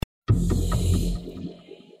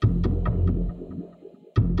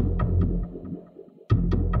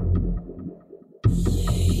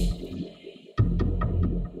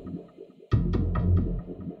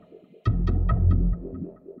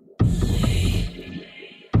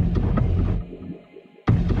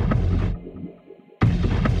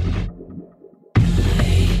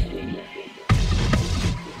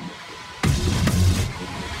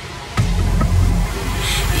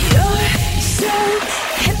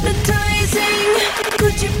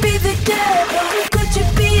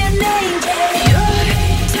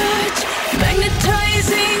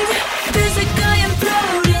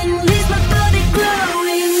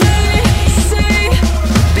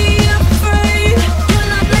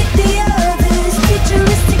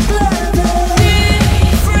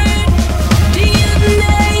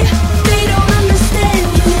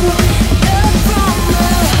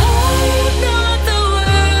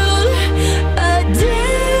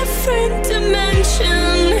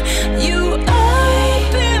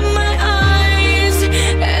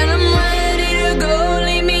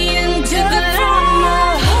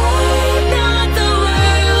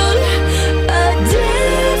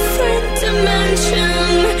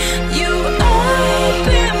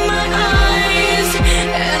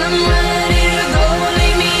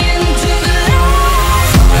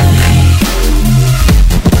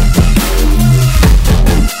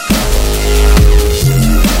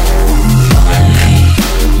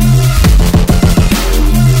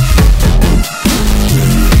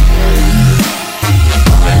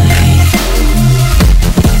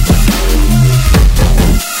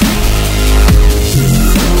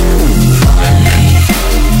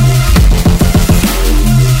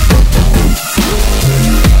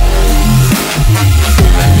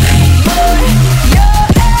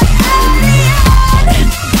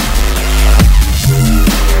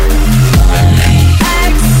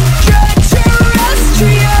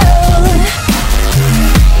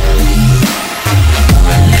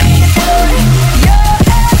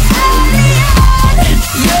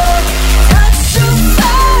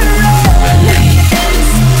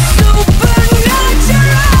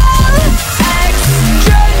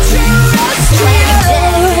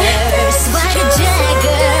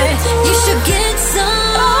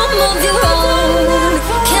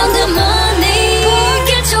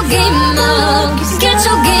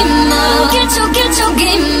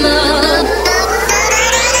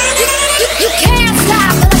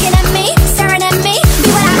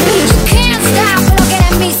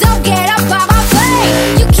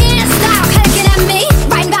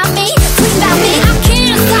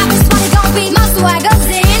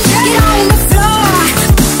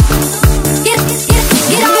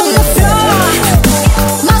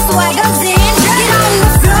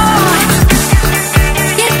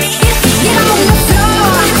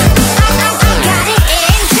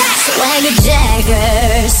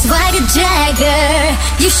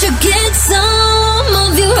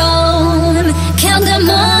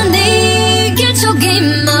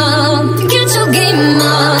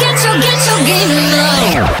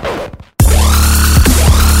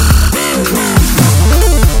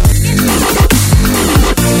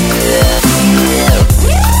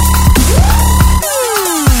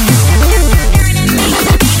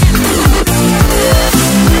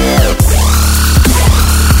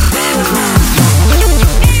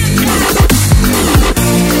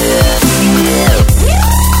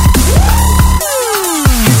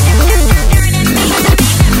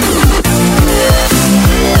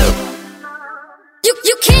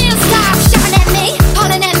You can't stop shouting at me,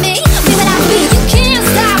 hollering at me, leaving at me. You can't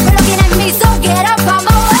stop looking at me, so get up on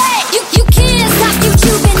my way. You can't stop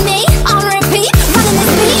YouTubing me on repeat, running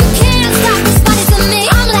this beat. You can't stop responding to me.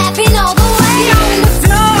 I'm laughing all the way. Get on the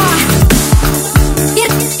floor. Get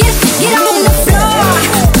on the floor.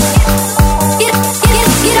 Get on the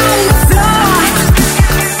floor.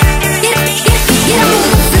 Get on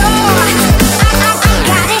the floor. I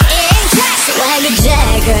got it in check. Swagger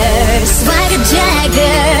Jagger, Swagger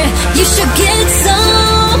Jagger. You should get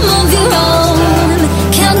some of your own.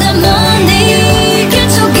 Count the money, get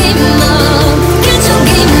your game on. Get your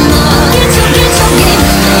game on. Get your game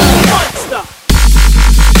on.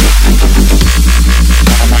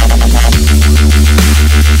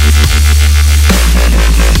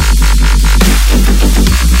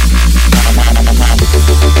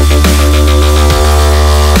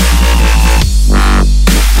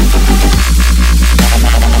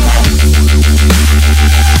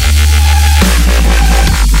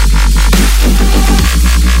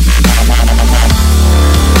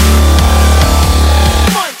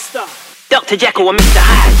 Dr. Jekyll and Mr.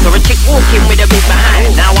 Hyde. Saw a chick walking with a big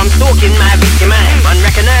behind. Now I'm stalking my victim. I'm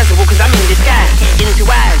unrecognizable cause I'm in disguise. Into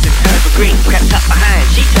eyes and her for green. Crept up behind,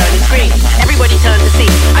 she turned and screamed. Everybody turned to see.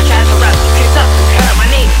 I tried to run, tripped up and hurt my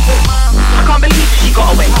knee. I can't believe that she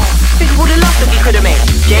got away. Think of all the love that we could have made.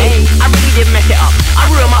 Jay, I really did mess it up. I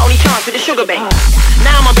ruined my only chance with the sugar babe.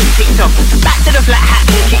 Now I'm a bit ticked off. Back to the flat hat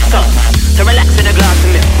and the kick top. To relax in a glass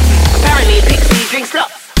of milk. Apparently Pixie drinks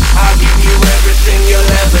lots. I'll give you everything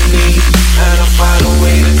you'll ever need, and I'll find a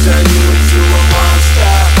way to turn you into a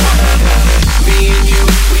monster. Me and you,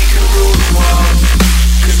 we can rule the world,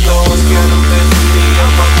 cause no one's gonna mess with me,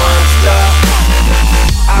 I'm a monster.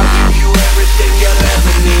 I'll give you everything you'll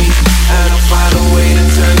ever need, and I'll find a way to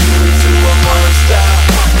turn you into a monster.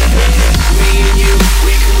 Me and you,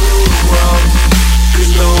 we can rule the world,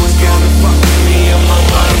 cause no one's gonna fuck with me, I'm a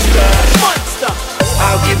monster.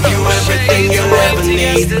 I'll give you everything you'll ever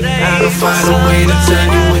need, and I'll find a way to turn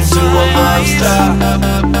you into a monster.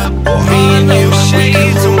 Me and you, we can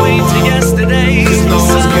rule the world, cause no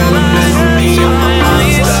one's gonna mess with me, I'm a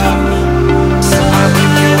monster. I'll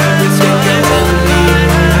give you everything you'll ever need,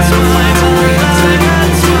 and I'll find a way to turn you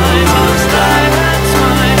into a monster.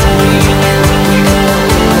 Me and you, we can rule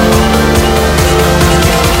the world, cause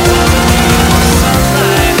no one's gonna mess with me,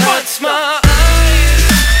 I'm a monster. What's my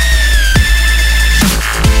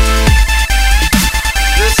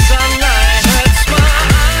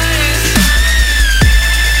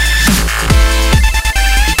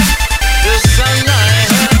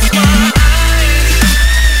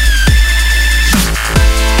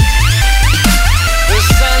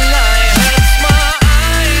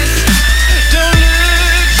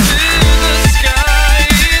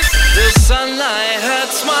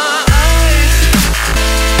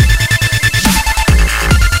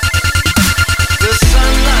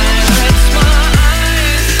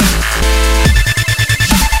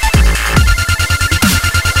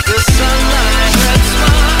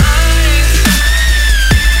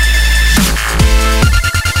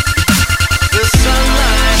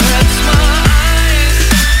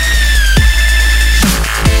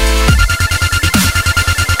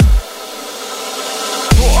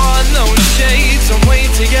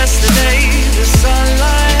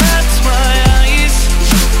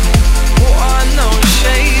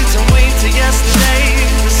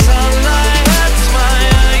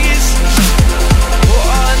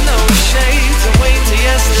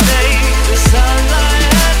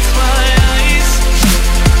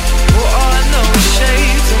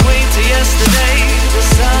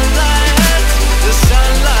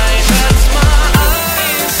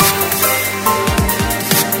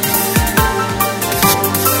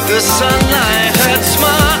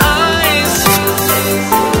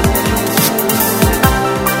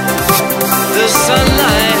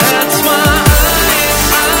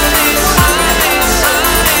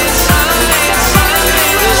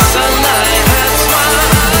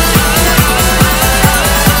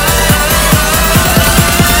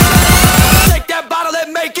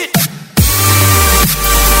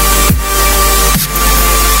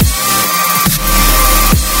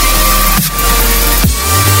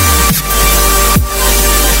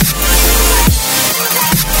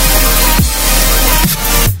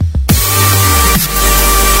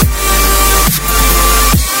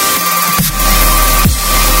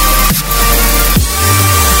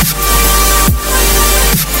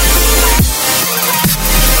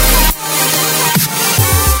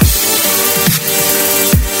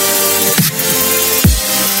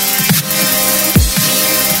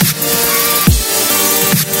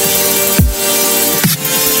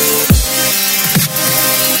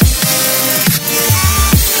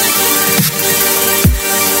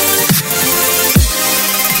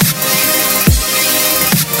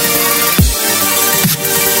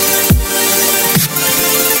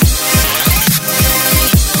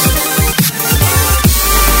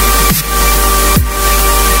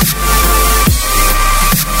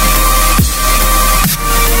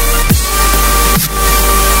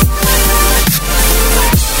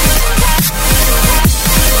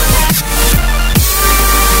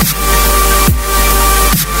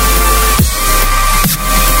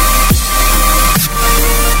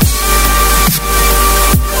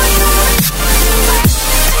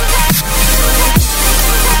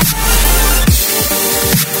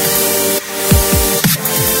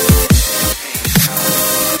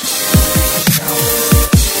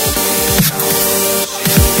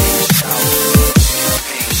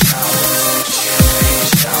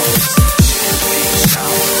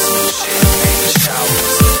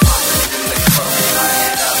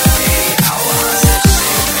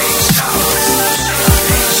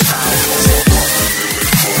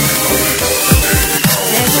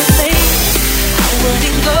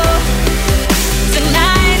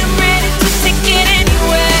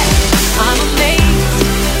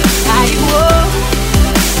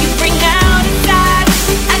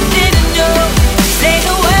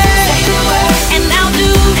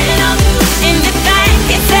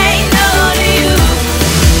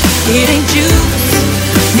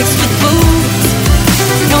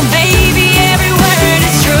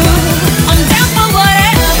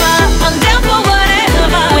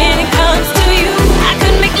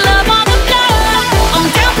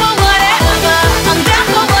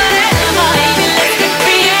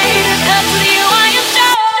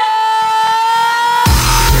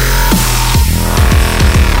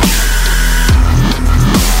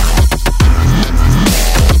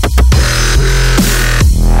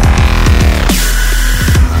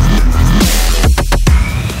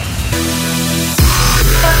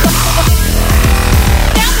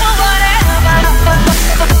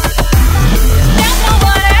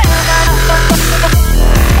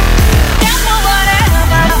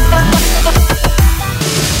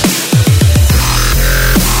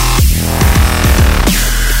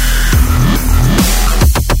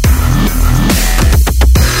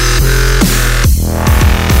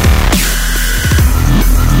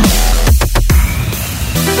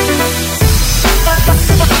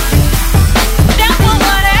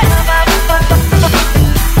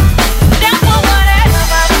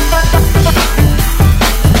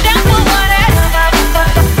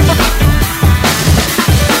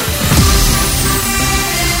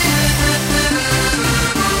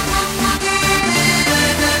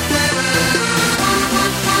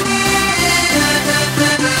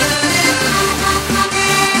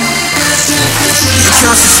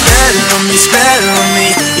spell on me.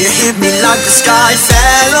 You hit me like the sky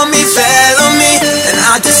fell on me, and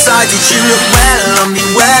I decided you look well on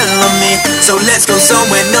me. So let's go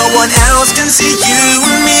somewhere no one else can see you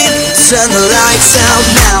and me. Turn the lights out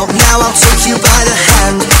now I'll take you by the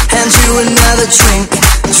hand you another drink.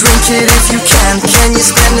 Drink it if you can. Can you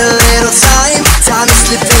spend a little time? Time is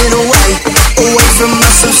slipping away from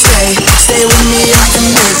us, so stay with me. I can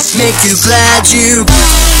make you glad you.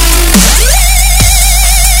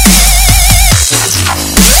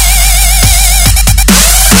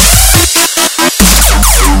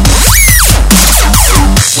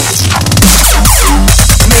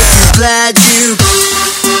 Glad you.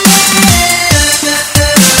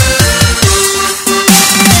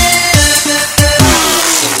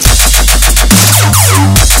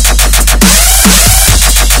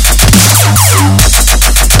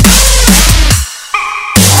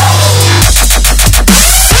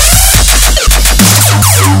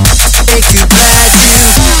 Make you glad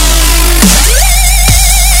you.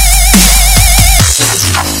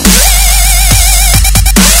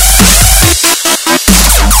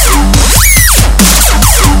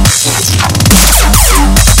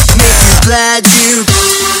 Glad you.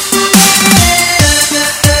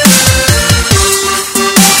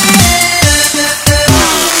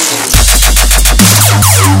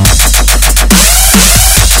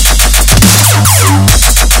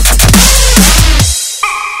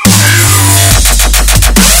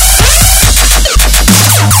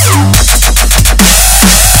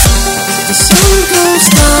 The sun goes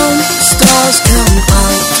down, stars come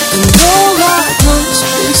out, and all at once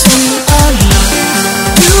we see a light.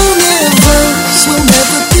 Universe will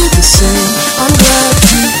never be the same. I'm glad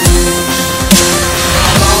you did.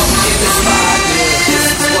 I'm off in the spotlight,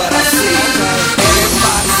 this is what I see.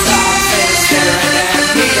 Everybody stops and staring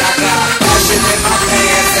at me. I got passion in my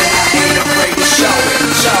pants and I ain't afraid to show it.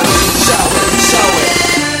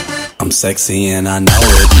 I'm sexy and I know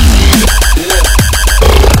it.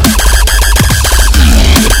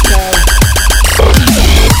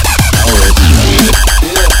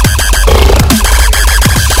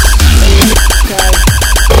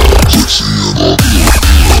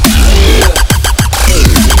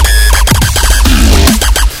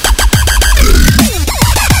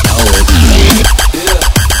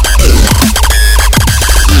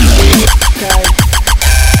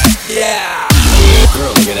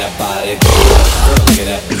 Girl, look at that body. Girl, look at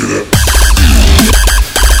that.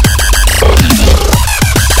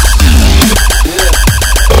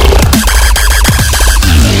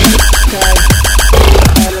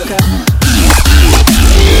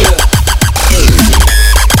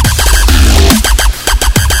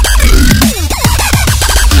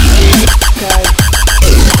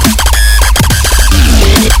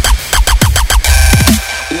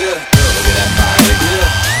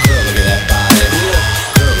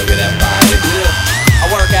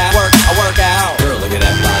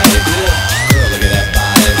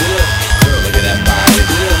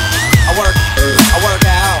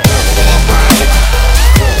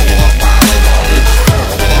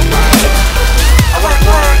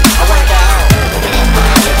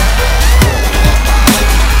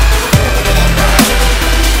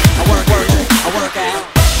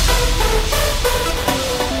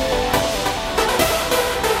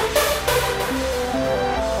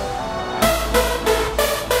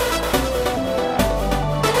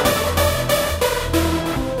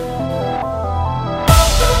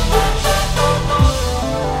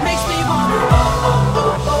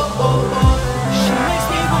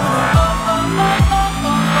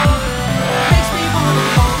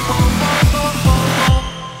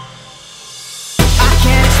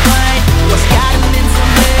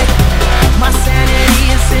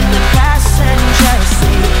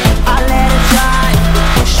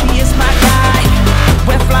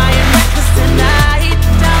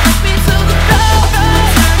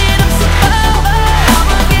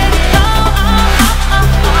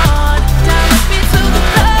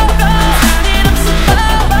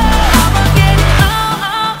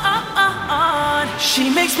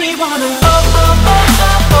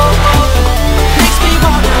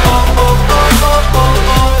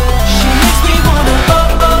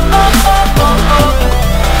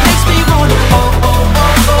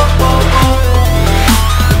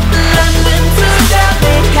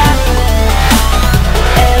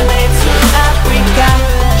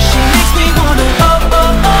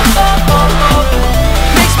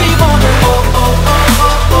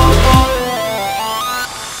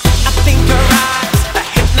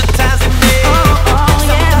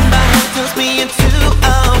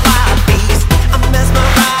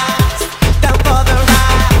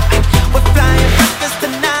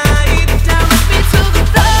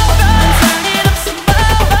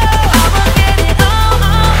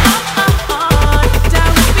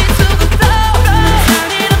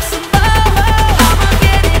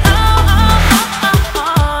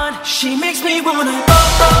 wanna oh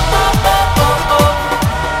oh oh oh oh oh.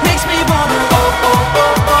 Makes me wanna oh oh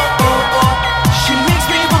oh oh oh oh. She makes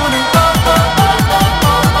me wanna oh oh oh oh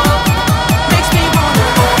oh oh. Makes me wanna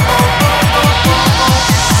oh oh oh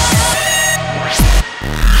oh oh oh.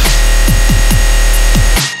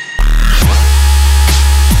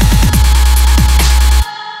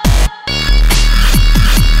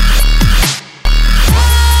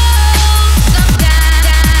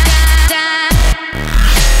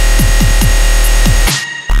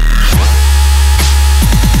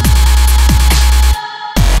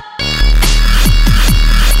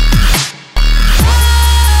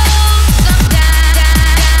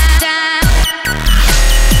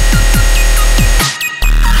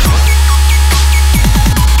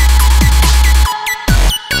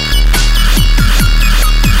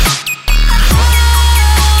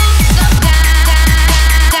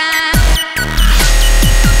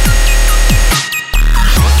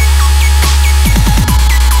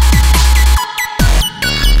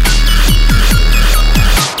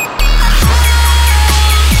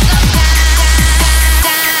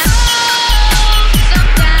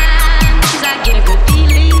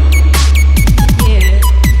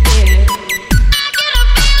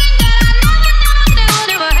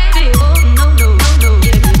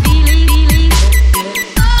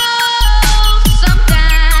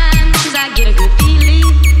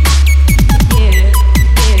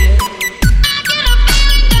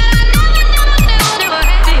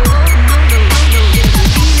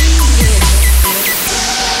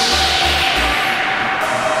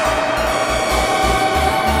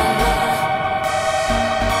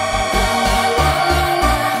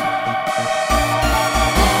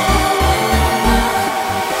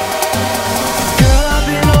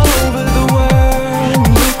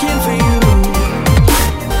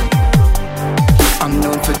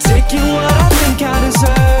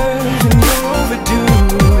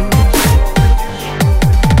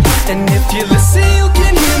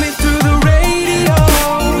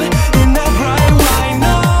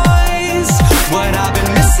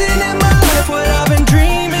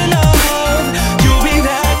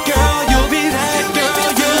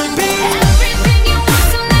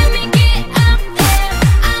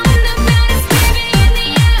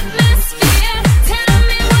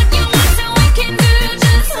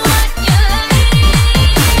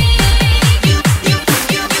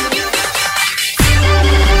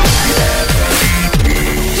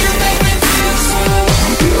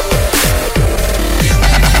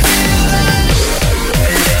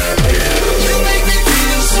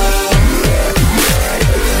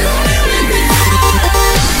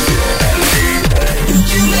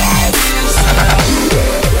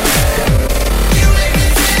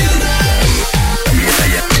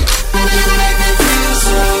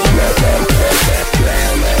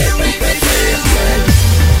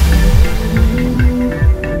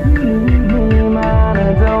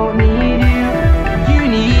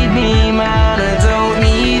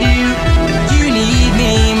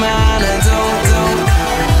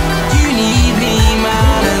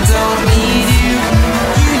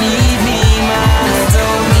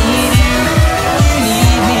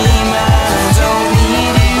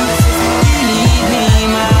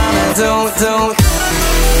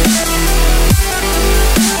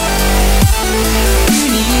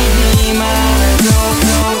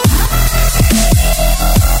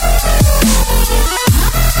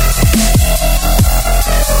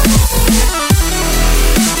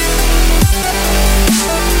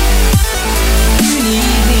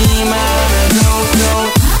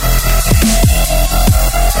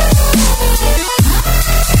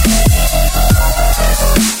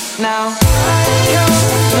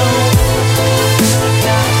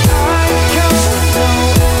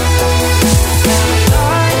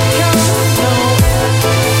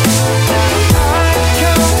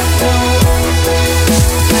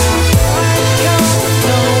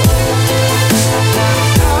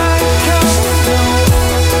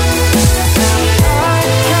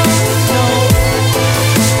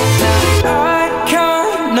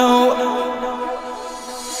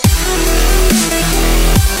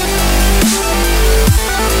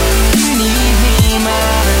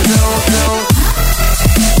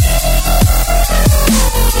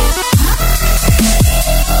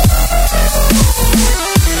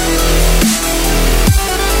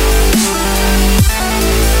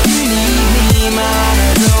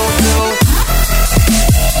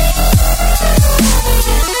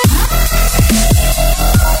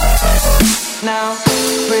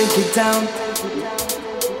 down.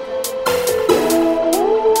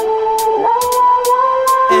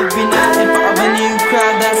 Every night in front of a new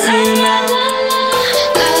crowd, that's you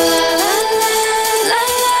now.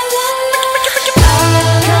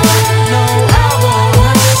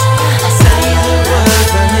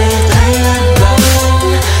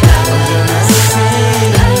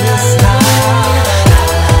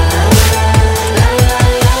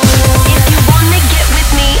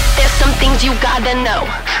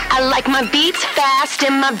 like my beats fast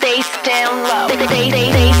and my bass down low.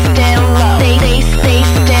 Bass down low. Bass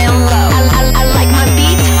down low. I like my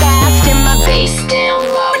beats fast and my bass down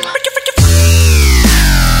low.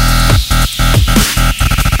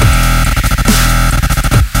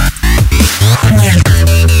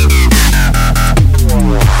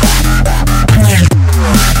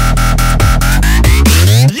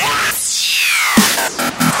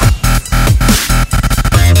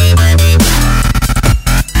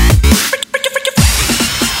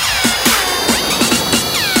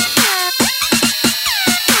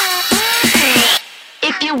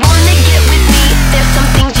 If you wanna get with me, there's some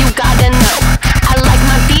things you gotta know. I like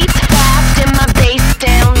my beats fast and my bass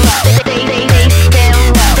down low. Bass down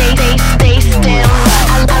low. Bass down low.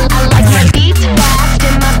 I like my beats fast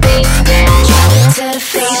and my bass down low. To the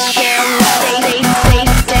face down low.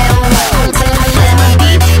 Bass down low. I like my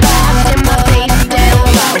beats fast and my bass down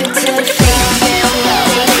low. To the face down low.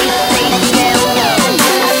 Bass down low.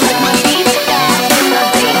 I like my beats fast and my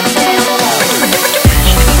bass down low.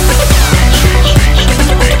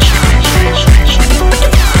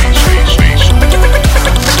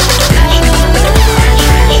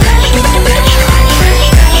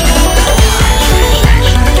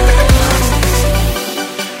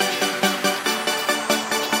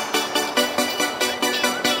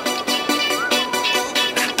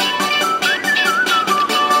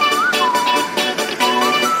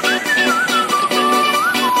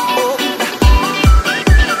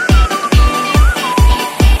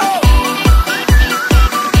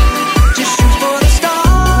 Just shoot for the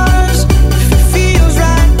stars. If it feels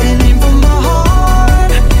right, then aim for my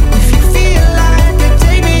heart. If you feel like they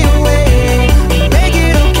take me away, make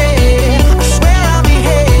it okay. I swear I'll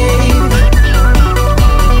behave.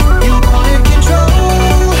 You wanted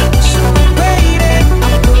control, so I waited.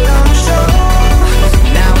 I put on a show.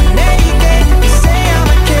 Now I'm naked. You say I'm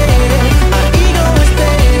a kid. My ego is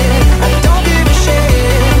dead. I don't give a shit.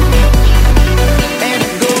 And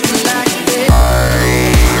it goes like this.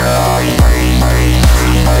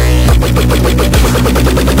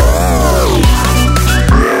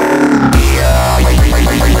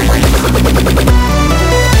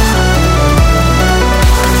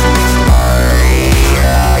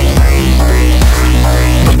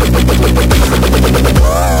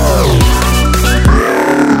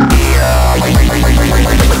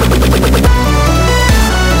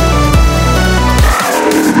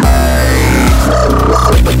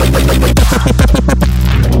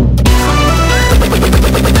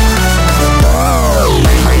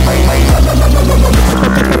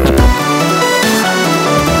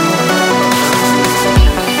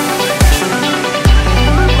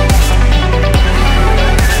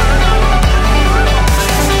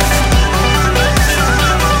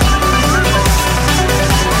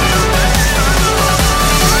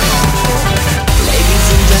 Ladies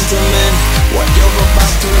and gentlemen, what you're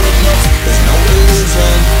about to witness is no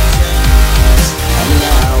illusion. And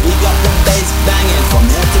now we got the bass banging from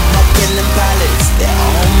here to Buckingham Palace. They're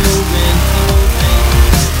all moving.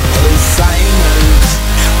 Hey Simon,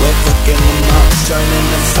 we're fucking them up, joining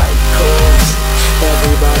the cycle.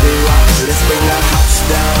 Everybody rock, let's bring the house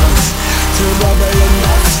down to rubber and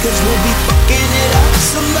nuts, 'cause we'll be fucking it up.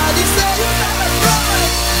 Somebody say, right, yeah.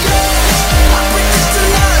 I bring it to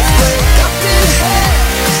life, wake up in here.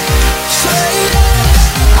 Say it.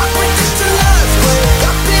 I bring it to life, wake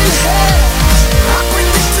up in here. I bring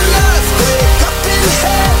it to life, wake up in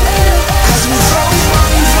here. 'Cause we throw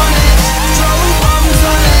bombs on it, throw bombs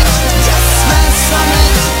on it. Just smash on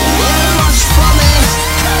it, we'll rush from it.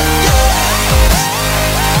 Yeah.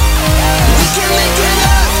 We can make it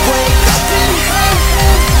up, wake up in here.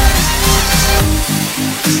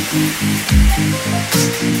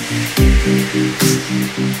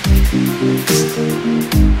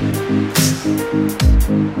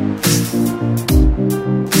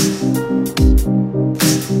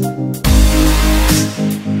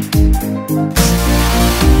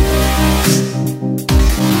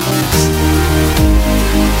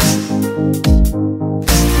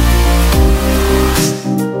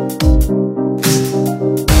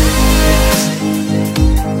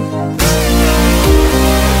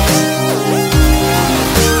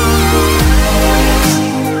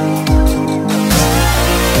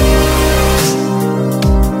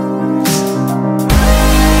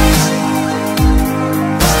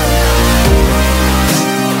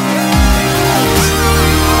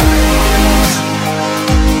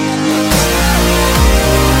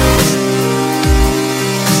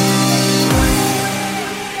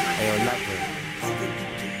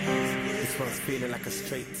 This one's feeling like a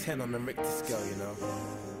straight 10 on the Richter scale, you know.